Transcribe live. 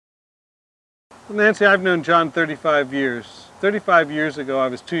Well, Nancy, I've known John 35 years. 35 years ago, I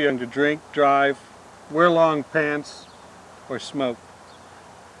was too young to drink, drive, wear long pants, or smoke.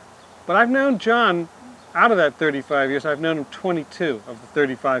 But I've known John, out of that 35 years, I've known him 22 of the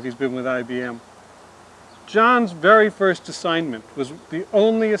 35 he's been with IBM. John's very first assignment was the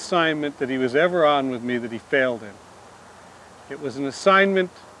only assignment that he was ever on with me that he failed in. It was an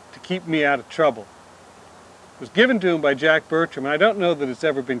assignment to keep me out of trouble. It was given to him by Jack Bertram, and I don't know that it's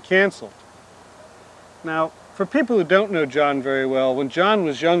ever been canceled. Now, for people who don't know John very well, when John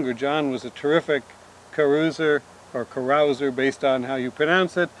was younger, John was a terrific carouser, or carouser based on how you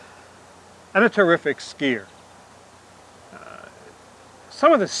pronounce it, and a terrific skier.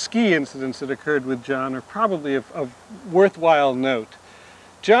 Some of the ski incidents that occurred with John are probably of worthwhile note.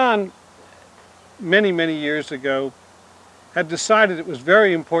 John, many, many years ago, had decided it was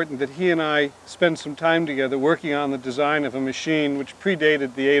very important that he and I spend some time together working on the design of a machine which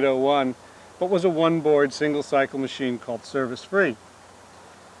predated the 801, but was a one-board, single-cycle machine called Service Free.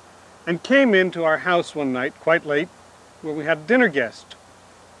 And came into our house one night, quite late, where we had a dinner guest.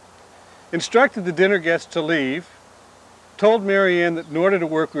 Instructed the dinner guest to leave, told Marianne that in order to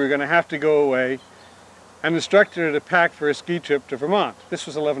work we were going to have to go away, and instructed her to pack for a ski trip to Vermont. This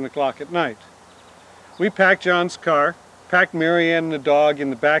was 11 o'clock at night. We packed John's car, packed Marianne and the dog in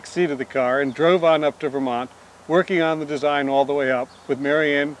the back seat of the car, and drove on up to Vermont, working on the design all the way up, with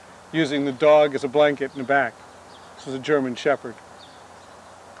Marianne using the dog as a blanket in the back. This was a German Shepherd.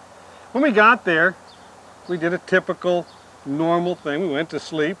 When we got there, we did a typical, normal thing. We went to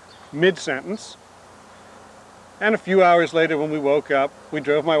sleep mid-sentence. And a few hours later when we woke up, we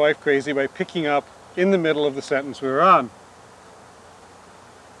drove my wife crazy by picking up in the middle of the sentence we were on.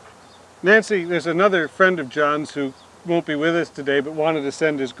 Nancy, there's another friend of John's who won't be with us today but wanted to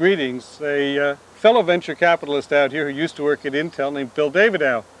send his greetings. A fellow venture capitalist out here who used to work at Intel named Bill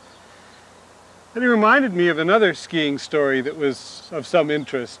Davidow. And he reminded me of another skiing story that was of some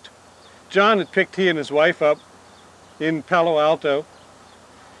interest. John had picked he and his wife up in Palo Alto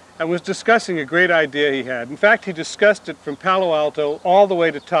and was discussing a great idea he had. In fact, he discussed it from Palo Alto all the way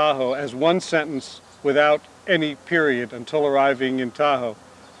to Tahoe as one sentence without any period until arriving in Tahoe.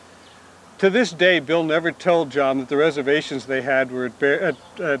 To this day, Bill never told John that the reservations they had were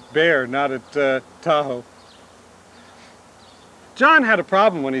at Bear, not at Tahoe. John had a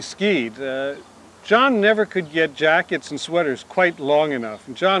problem when he skied. John never could get jackets and sweaters quite long enough.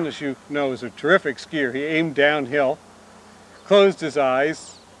 And John, as you know, is a terrific skier. He aimed downhill, closed his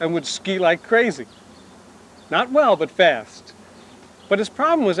eyes, and would ski like crazy. Not well, but fast. But his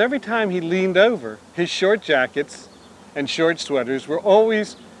problem was every time he leaned over, his short jackets and short sweaters were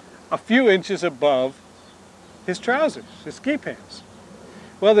always a few inches above his trousers, his ski pants.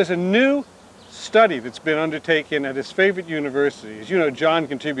 Well, there's a new study that's been undertaken at his favorite university. As you know, John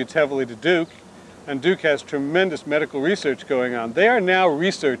contributes heavily to Duke, and Duke has tremendous medical research going on. They are now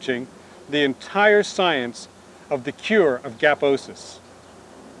researching the entire science of the cure of gaposis.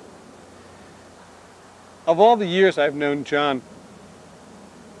 Of all the years I've known John,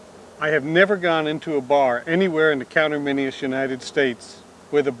 I have never gone into a bar anywhere in the counterminious United States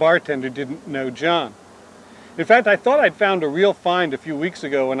where the bartender didn't know John. In fact, I thought I'd found a real find a few weeks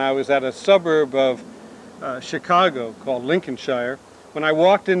ago when I was at a suburb of Chicago called Lincolnshire, when I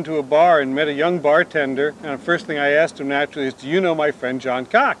walked into a bar and met a young bartender, and the first thing I asked him naturally is, "Do you know my friend John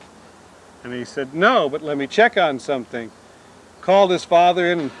Cocke?" And he said, "No, but let me check on something." Called his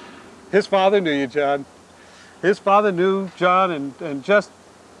father in, and his father knew you, John. His father knew John and just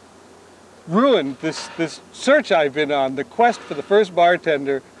ruined this search I've been on, the quest for the first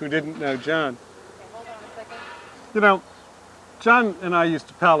bartender who didn't know John. Okay, hold on a second. You know, John and I used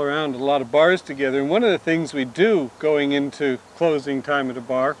to pal around at a lot of bars together, and one of the things we do going into closing time at a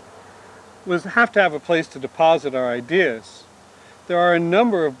bar was have to have a place to deposit our ideas. There are a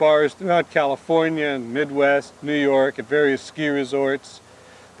number of bars throughout California and Midwest, New York, at various ski resorts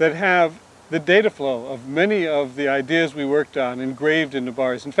that have the data flow of many of the ideas we worked on engraved in the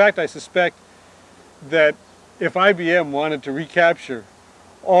bars. In fact, I suspect that if IBM wanted to recapture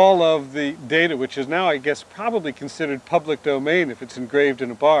all of the data, which is now, I guess, probably considered public domain if it's engraved in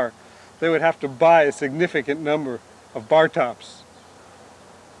a bar, they would have to buy a significant number of bar tops.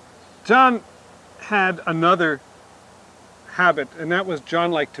 John had another habit, and that was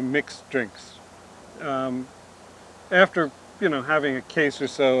John liked to mix drinks. After, having a case or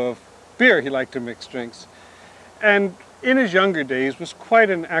so of beer, he liked to mix drinks. And in his younger days was quite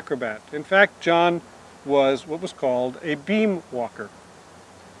an acrobat. In fact, John was what was called a beam walker.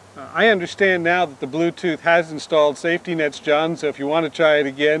 I understand now that the Bluetooth has installed safety nets, John, so if you want to try it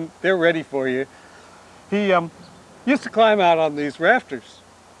again, they're ready for you. He used to climb out on these rafters.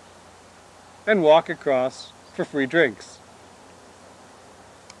 and walk across for free drinks.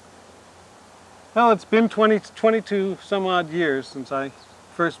 Well, it's been 22 some odd years since I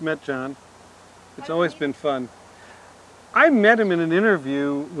first met John. It's always been fun. I met him in an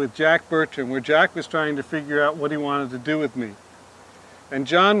interview with Jack Bertram where Jack was trying to figure out what he wanted to do with me. And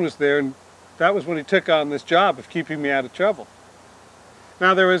John was there, and that was when he took on this job of keeping me out of trouble.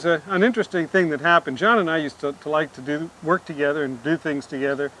 Now there was an interesting thing that happened. John and I used to like to work together and do things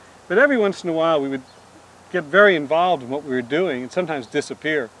together, but every once in a while we would get very involved in what we were doing and sometimes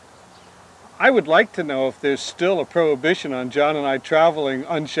disappear. I would like to know if there's still a prohibition on John and I traveling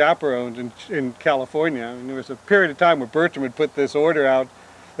unchaperoned in California. I mean, there was a period of time where Bertram had put this order out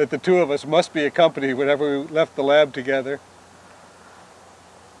that the two of us must be accompanied whenever we left the lab together.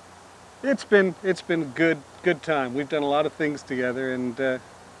 It's been a good time. We've done a lot of things together, and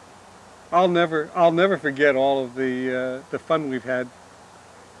I'll never forget all of the fun we've had,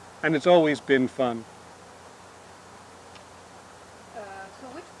 and it's always been fun. So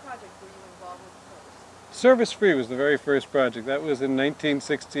which project were you involved with first? Service Free was the very first project. That was in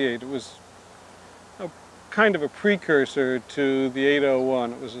 1968. It was kind of a precursor to the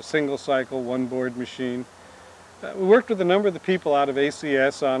 801. It was a single cycle, one board machine. We worked with a number of the people out of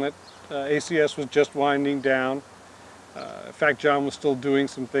ACS on it. ACS was just winding down. In fact, John was still doing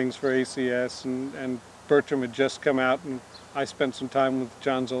some things for ACS, and Bertram had just come out, and I spent some time with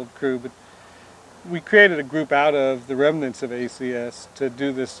John's old crew. But we created a group out of the remnants of ACS to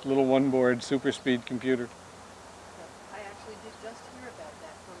do this little one-board super speed computer. I actually did just hear about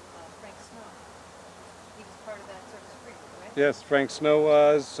that from Frank Snow. He was part of that Service Free, right? Yes, Frank Snow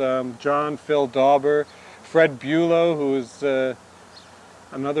was, John, Phil Dauber, Fred Bulow, who was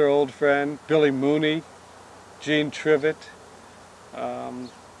another old friend, Billy Mooney, Gene Trivet,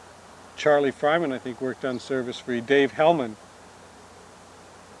 Charlie Fryman, I think, worked on Service Free, Dave Hellman.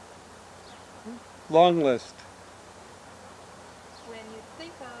 Long list. When you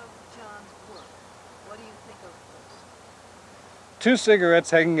think of John's work, what do you think of first? 2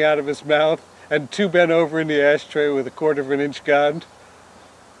 cigarettes hanging out of his mouth and 2 bent over in the ashtray with a 1/4 of an inch gun,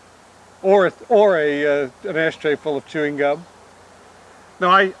 or an ashtray full of chewing gum. No,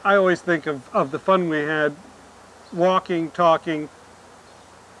 I always think of the fun we had walking, talking,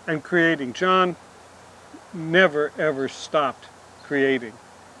 and creating. John never ever stopped creating.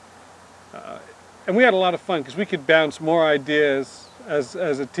 And we had a lot of fun because we could bounce more ideas as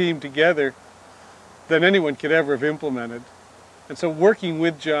a team together than anyone could ever have implemented. And so working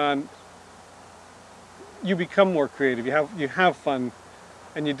with John, you become more creative. You have fun,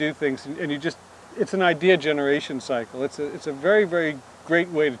 and you do things, and it's an idea generation cycle. It's a very, very great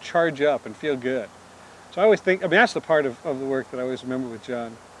way to charge up and feel good. So I always think, I mean, that's the part of the work that I always remember with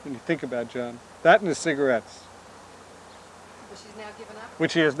John, when you think about John. That and his cigarettes. Which he's now given up?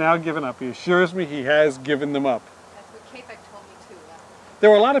 Which he has now given up. He assures me he has given them up. That's what Cocke told me too. There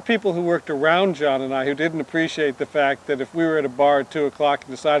were a lot of people who worked around John and I who didn't appreciate the fact that if we were at a bar at 2 o'clock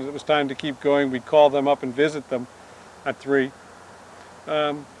and decided it was time to keep going, we'd call them up and visit them at 3.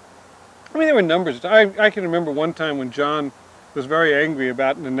 I mean, there were numbers. I can remember one time when John was very angry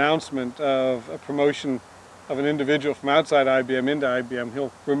about an announcement of a promotion of an individual from outside IBM into IBM.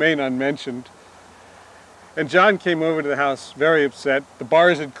 He'll remain unmentioned. And John came over to the house very upset. The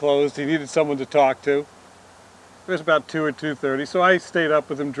bars had closed. He needed someone to talk to. It was about 2 or 2:30, so I stayed up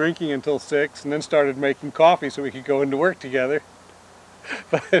with him drinking until 6 and then started making coffee so we could go into work together.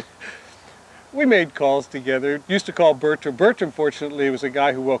 But we made calls together. Used to call Bertram. Bertram, fortunately, was a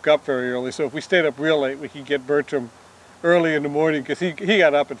guy who woke up very early, so if we stayed up real late, we could get Bertram early in the morning because he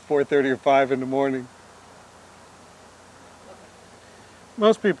got up at 4:30 or 5 in the morning.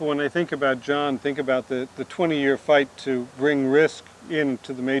 Most people, when they think about John, think about the 20-year fight to bring RISC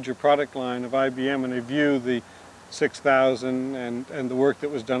into the major product line of IBM, and they view the 6000 and the work that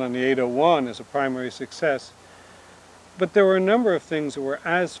was done on the 801 as a primary success. But there were a number of things that were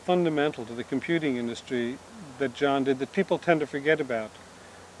as fundamental to the computing industry that John did that people tend to forget about.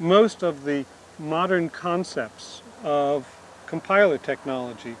 Most of the modern concepts of compiler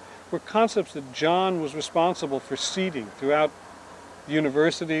technology were concepts that John was responsible for seeding throughout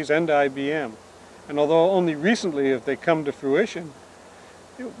universities and IBM. And although only recently have they come to fruition,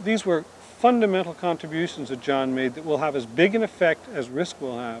 these were fundamental contributions that John made that will have as big an effect as RISC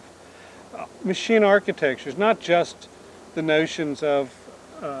will have. Machine architectures, not just the notions of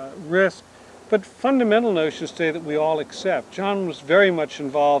RISC, but fundamental notions today that we all accept. John was very much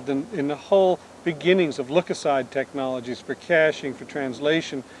involved in the whole beginnings of look-aside technologies for caching, for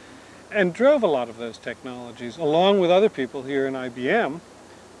translation, and drove a lot of those technologies, along with other people here in IBM.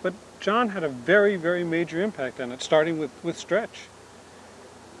 But John had a very, very major impact on it, starting with Stretch.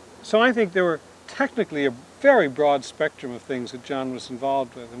 So I think there were technically a very broad spectrum of things that John was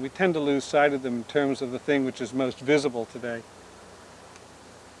involved with, and we tend to lose sight of them in terms of the thing which is most visible today.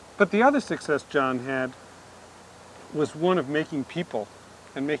 But the other success John had was one of making people,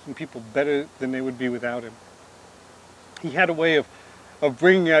 and making people better than they would be without him. He had a way of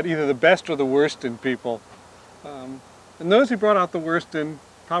bringing out either the best or the worst in people. And those he brought out the worst in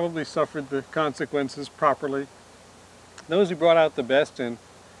probably suffered the consequences properly. Those he brought out the best in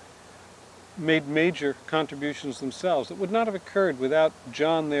made major contributions themselves that would not have occurred without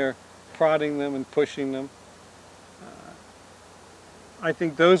John there prodding them and pushing them. I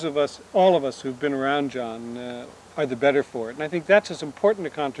think those of us, all of us who've been around John, are the better for it. And I think that's as important a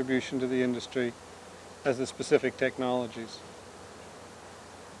contribution to the industry as the specific technologies.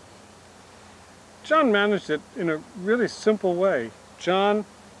 John managed it in a really simple way. John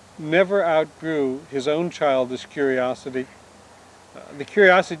never outgrew his own childish curiosity. The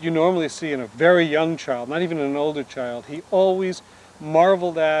curiosity you normally see in a very young child, not even an older child. He always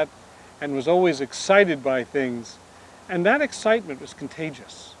marveled at and was always excited by things. And that excitement was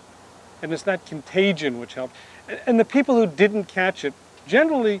contagious. And it's that contagion which helped. And the people who didn't catch it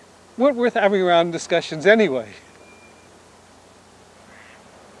generally weren't worth having around discussions anyway.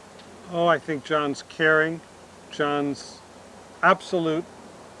 Oh, I think John's caring, John's absolute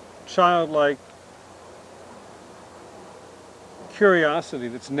childlike curiosity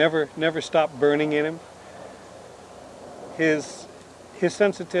that's never stopped burning in him. His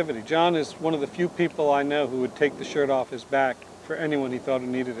sensitivity. John is one of the few people I know who would take the shirt off his back for anyone he thought who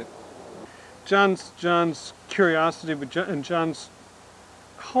needed it. John's curiosity and John's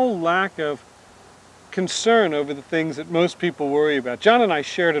whole lack of concern over the things that most people worry about. John and I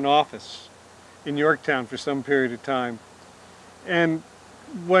shared an office in Yorktown for some period of time. And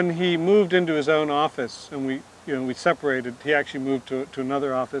when he moved into his own office and we separated, he actually moved to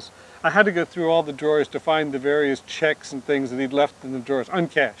another office, I had to go through all the drawers to find the various checks and things that he'd left in the drawers,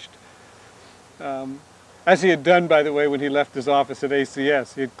 uncashed. As he had done, by the way, when he left his office at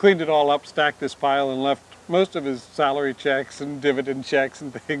ACS. He had cleaned it all up, stacked this pile, and left most of his salary checks and dividend checks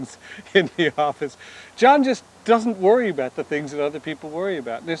and things in the office. John just doesn't worry about the things that other people worry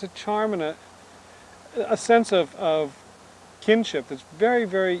about. And there's a charm and a sense of kinship that's very,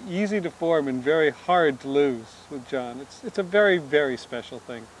 very easy to form and very hard to lose with John. It's a very, very special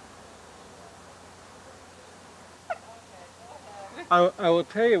thing. I will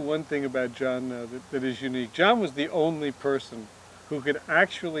tell you one thing about John now that is unique. John was the only person who could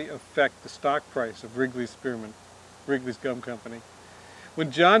actually affect the stock price of Wrigley's Spearmint, Wrigley's Gum Company. When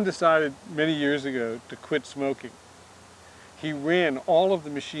John decided many years ago to quit smoking, he ran all of the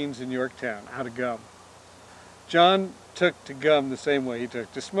machines in Yorktown out of gum. John took to gum the same way he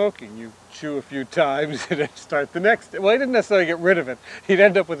took to smoking. You chew a few times and then start the next. Well, he didn't necessarily get rid of it. He'd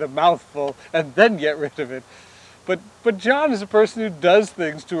end up with a mouthful and then get rid of it. But John is a person who does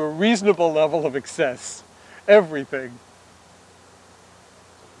things to a reasonable level of excess. Everything.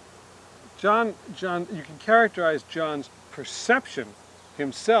 You can characterize John's perception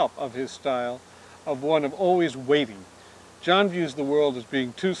himself of his style of one of always waiting. John views the world as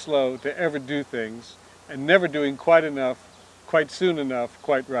being too slow to ever do things and never doing quite enough, quite soon enough,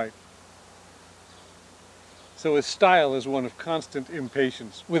 quite right. So his style is one of constant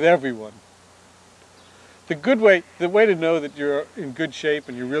impatience with everyone. The way to know that you're in good shape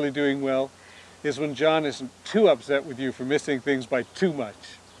and you're really doing well is when John isn't too upset with you for missing things by too much.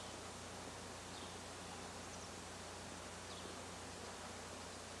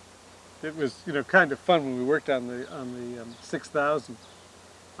 It was, kind of fun when we worked on the 6000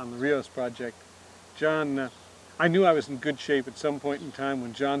 on the Rios project. John, I knew I was in good shape at some point in time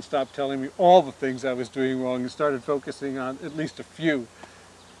when John stopped telling me all the things I was doing wrong and started focusing on at least a few.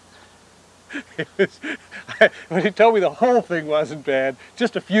 When he told me the whole thing wasn't bad,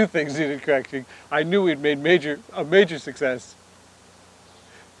 just a few things needed correcting, I knew we'd made a major success.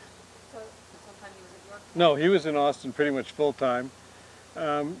 So sometime he was at Yorktown? No, he was in Austin pretty much full time,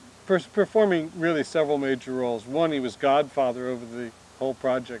 performing really several major roles. One, he was godfather over the whole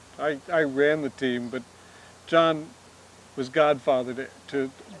project. I ran the team, but John was godfather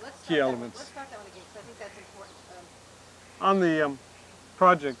to key elements. Let's start that one again, because I think that's important. On the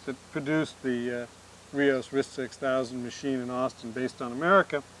project that produced the Rios RISC 6000 machine in Austin based on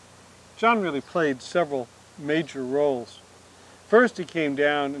America, John really played several major roles. First, he came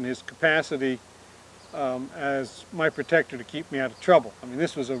down in his capacity as my protector to keep me out of trouble. I mean,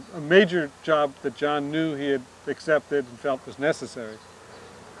 this was a major job that John knew he had accepted and felt was necessary.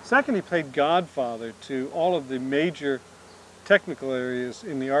 Second, he played godfather to all of the major technical areas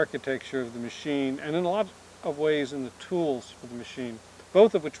in the architecture of the machine and in a lot of ways in the tools for the machine.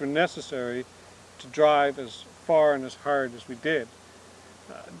 both of which were necessary to drive as far and as hard as we did.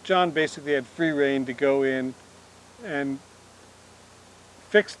 John basically had free rein to go in and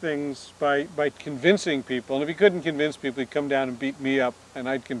fix things by convincing people, and if he couldn't convince people, he'd come down and beat me up, and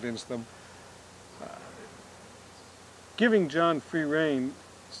I'd convince them. Giving John free rein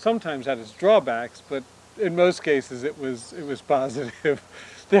sometimes had its drawbacks, but in most cases it was positive.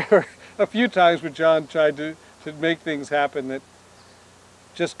 There were a few times when John tried to make things happen that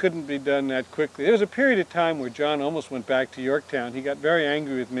just couldn't be done that quickly. There was a period of time where John almost went back to Yorktown. He got very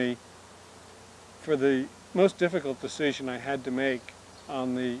angry with me for the most difficult decision I had to make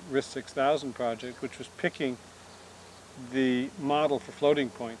on the RIS 6000 project, which was picking the model for floating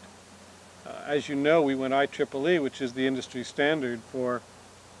point. As you know, we went IEEE, which is the industry standard for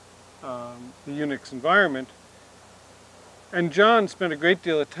the Unix environment. And John spent a great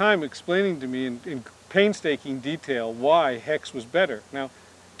deal of time explaining to me in painstaking detail why hex was better. Now,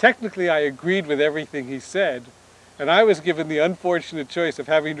 technically I agreed with everything he said, and I was given the unfortunate choice of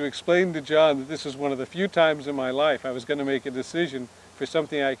having to explain to John that this was one of the few times in my life I was going to make a decision for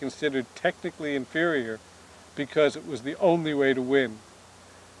something I considered technically inferior because it was the only way to win.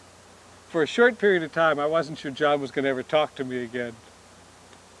 For a short period of time, I wasn't sure John was going to ever talk to me again.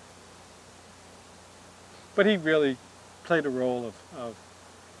 But he really played a role of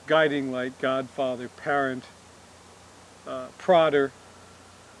guiding light, godfather, parent, prodder,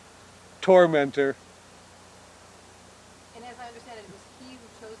 tormentor. And as I understand it, it was he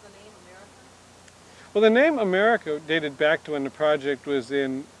who chose the name America? Well, the name America dated back to when the project was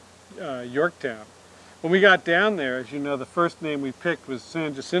in Yorktown. When we got down there, as you know, the first name we picked was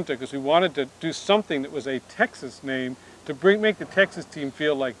San Jacinto because we wanted to do something that was a Texas name to make the Texas team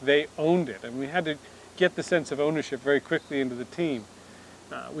feel like they owned it. And we had to get the sense of ownership very quickly into the team.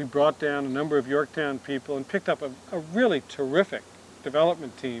 We brought down a number of Yorktown people and picked up a really terrific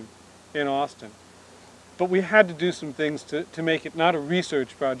development team in Austin. But we had to do some things to make it not a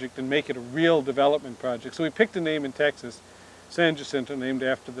research project and make it a real development project. So we picked a name in Texas, San Jacinto, named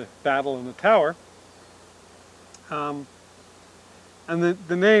after the battle in the tower. And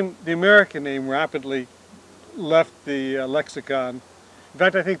the name, the American name, rapidly left the lexicon. In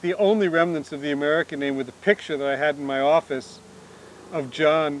fact, I think the only remnants of the American name were the picture that I had in my office of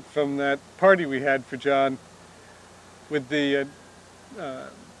John from that party we had for John with the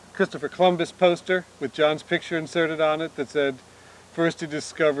Christopher Columbus poster with John's picture inserted on it that said, first he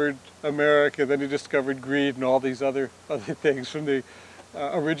discovered America, then he discovered greed and all these other things from the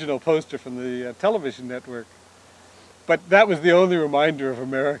original poster from the television network. But that was the only reminder of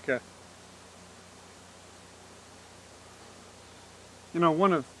America. You know,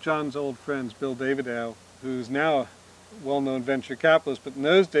 one of John's old friends, Bill Davidow, who's now a well-known venture capitalist, but in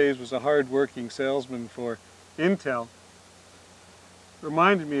those days was a hard-working salesman for Intel,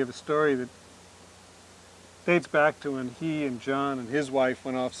 reminded me of a story that dates back to when he and John and his wife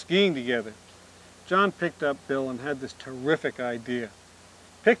went off skiing together. John picked up Bill and had this terrific idea.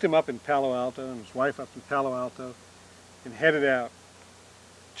 Picked him up in Palo Alto and his wife up in Palo Alto and headed out.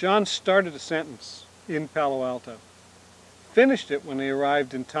 John started a sentence in Palo Alto, finished it when they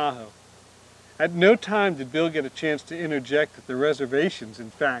arrived in Tahoe. At no time did Bill get a chance to interject that the reservations,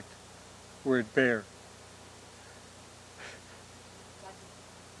 in fact, were at Bear.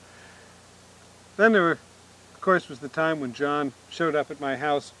 Then there, of course, was the time when John showed up at my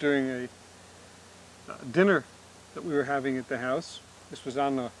house during a dinner that we were having at the house. This was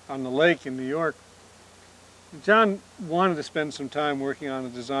on the lake in New York. John wanted to spend some time working on a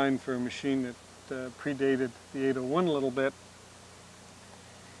design for a machine that predated the 801 a little bit,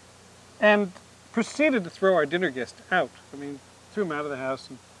 and proceeded to throw our dinner guest out. I mean, threw him out of the house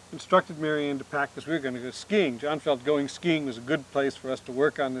and instructed Mary Ann to pack because we were going to go skiing. John felt going skiing was a good place for us to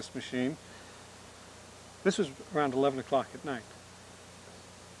work on this machine. This was around 11 o'clock at night.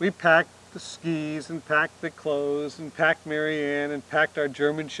 We packed the skis and packed the clothes and packed Mary Ann and packed our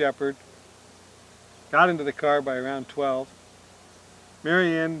German Shepherd. Got into the car by around 12.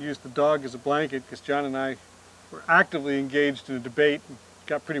 Mary Ann used the dog as a blanket because John and I were actively engaged in a debate and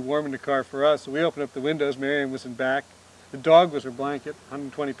got pretty warm in the car for us. So we opened up the windows. Mary Ann was in back. The dog was her blanket,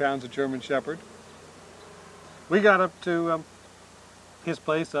 120 pounds of German Shepherd. We got up to his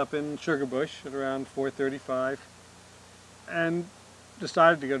place up in Sugarbush at around 4:35 and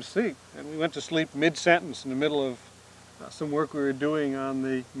decided to go to sleep. And we went to sleep mid-sentence in the middle of some work we were doing on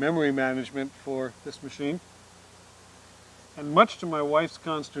the memory management for this machine. And much to my wife's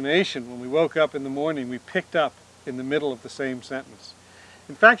consternation, when we woke up in the morning, we picked up in the middle of the same sentence.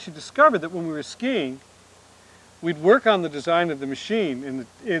 In fact, she discovered that when we were skiing, we'd work on the design of the machine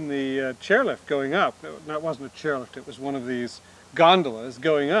in the chairlift going up. No, it wasn't a chairlift, it was one of these gondolas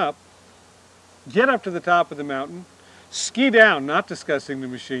going up, get up to the top of the mountain, ski down, not discussing the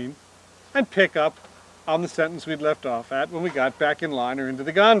machine, and pick up on the sentence we'd left off at when we got back in line or into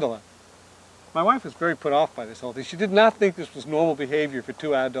the gondola. My wife was very put off by this whole thing. She did not think this was normal behavior for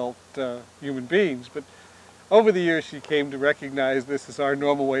two adult human beings, but over the years she came to recognize this as our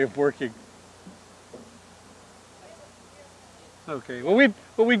normal way of working. Okay, well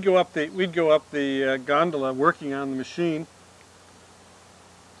we'd go up the gondola working on the machine,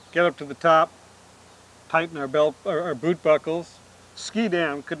 get up to the top, tighten our boot buckles, ski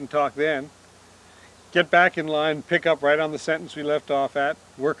down, couldn't talk then, get back in line, pick up right on the sentence we left off at,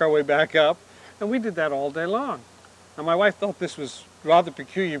 work our way back up, and we did that all day long. Now my wife thought this was rather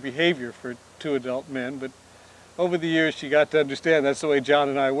peculiar behavior for two adult men, but over the years she got to understand that's the way John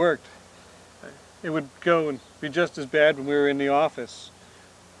and I worked. It would go and be just as bad when we were in the office.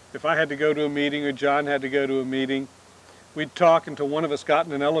 If I had to go to a meeting or John had to go to a meeting, we'd talk until one of us got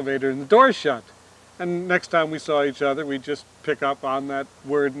in an elevator and the door shut. And next time we saw each other, we'd just pick up on that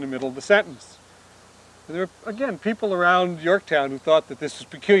word in the middle of the sentence. And there were, again, people around Yorktown who thought that this was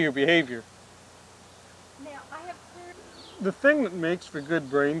peculiar behavior. Now, I have heard... The thing that makes for good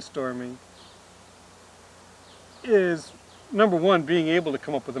brainstorming is, number one, being able to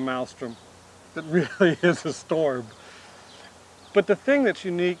come up with a maelstrom that really is a storm. But the thing that's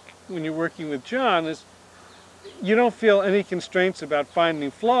unique when you're working with John is you don't feel any constraints about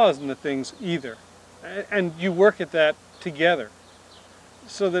finding flaws in the things either. And you work at that together.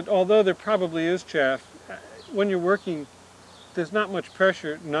 So that although there probably is chaff, when you're working, there's not much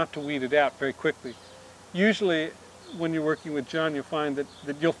pressure not to weed it out very quickly. Usually when you're working with John, you'll find that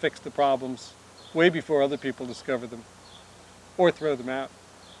you'll fix the problems way before other people discover them or throw them out.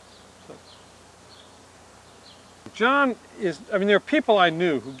 So. John is, I mean, there are people I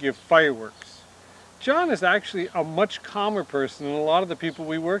knew who give fireworks. John is actually a much calmer person than a lot of the people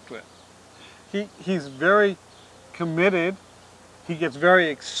we worked with. He's very committed, he gets very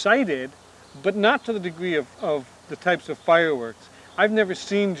excited, but not to the degree of the types of fireworks. I've never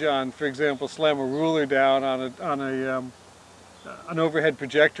seen John, for example, slam a ruler down on an overhead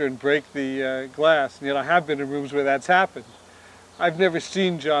projector and break the glass, and yet I have been in rooms where that's happened. I've never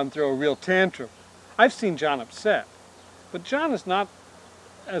seen John throw a real tantrum. I've seen John upset, but John is not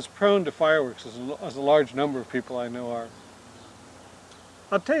as prone to fireworks as a large number of people I know are.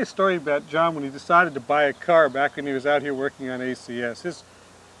 I'll tell you a story about John when he decided to buy a car back when he was out here working on ACS.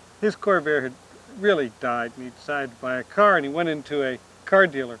 His Corvair had really died, and he decided to buy a car, and he went into a car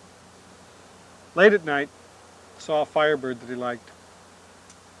dealer. Late at night, saw a Firebird that he liked.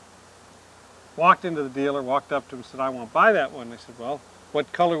 Walked into the dealer, walked up to him and said, "I want to buy that one." I said, "Well,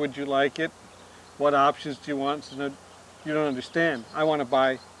 what color would you like it? What options do you want?" He said, "No, you don't understand. I want to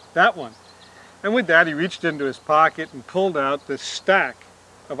buy that one." And with that, he reached into his pocket and pulled out this stack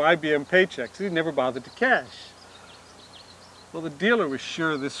of IBM paychecks that he never bothered to cash. Well, the dealer was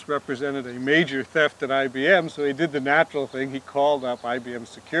sure this represented a major theft at IBM, so he did the natural thing. He called up IBM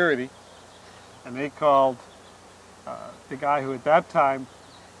security, and they called the guy who at that time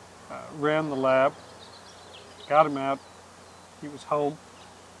ran the lab, got him out. He was home.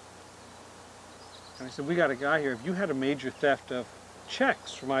 And I said, "We got a guy here. If you had a major theft of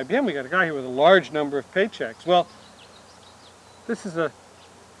checks from IBM, we got a guy here with a large number of paychecks." Well, this is a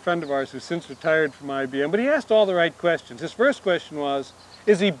friend of ours who's since retired from IBM, but he asked all the right questions. His first question was,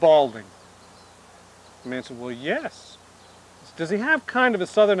 is he balding? The man said, "Well, yes." He said, "Does he have kind of a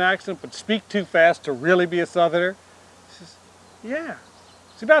southern accent but speak too fast to really be a southerner?" He says, "Yeah."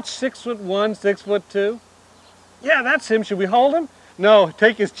 "Is he about 6'1", 6'2"? "Yeah, that's him. Should we hold him?" "No,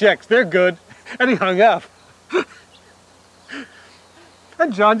 take his checks. They're good." And he hung up.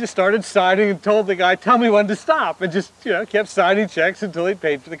 And John just started signing and told the guy, "Tell me when to stop," and just, kept signing checks until he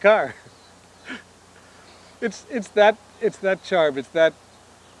paid for the car. It's that charm, it's that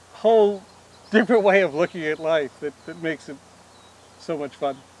whole different way of looking at life that makes it so much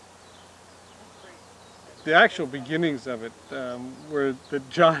fun. The actual beginnings of it were that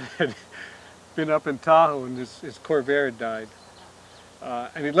John had been up in Tahoe and his Corvair had died.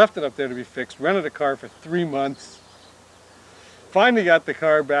 And he left it up there to be fixed, rented a car for 3 months, finally got the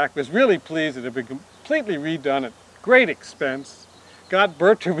car back, was really pleased it had been completely redone at great expense, got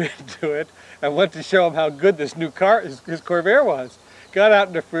Bertram into it, and went to show him how good this new car, his Corvair was. Got out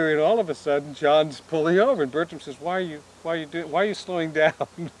in the freeway, and all of a sudden John's pulling over, and Bertram says, why are you slowing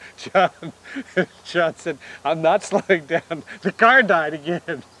down, John?" John said, "I'm not slowing down, the car died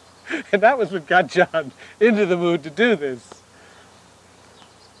again." And that was what got John into the mood to do this.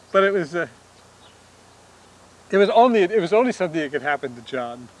 But it was only something that could happen to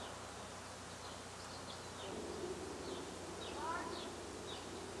John.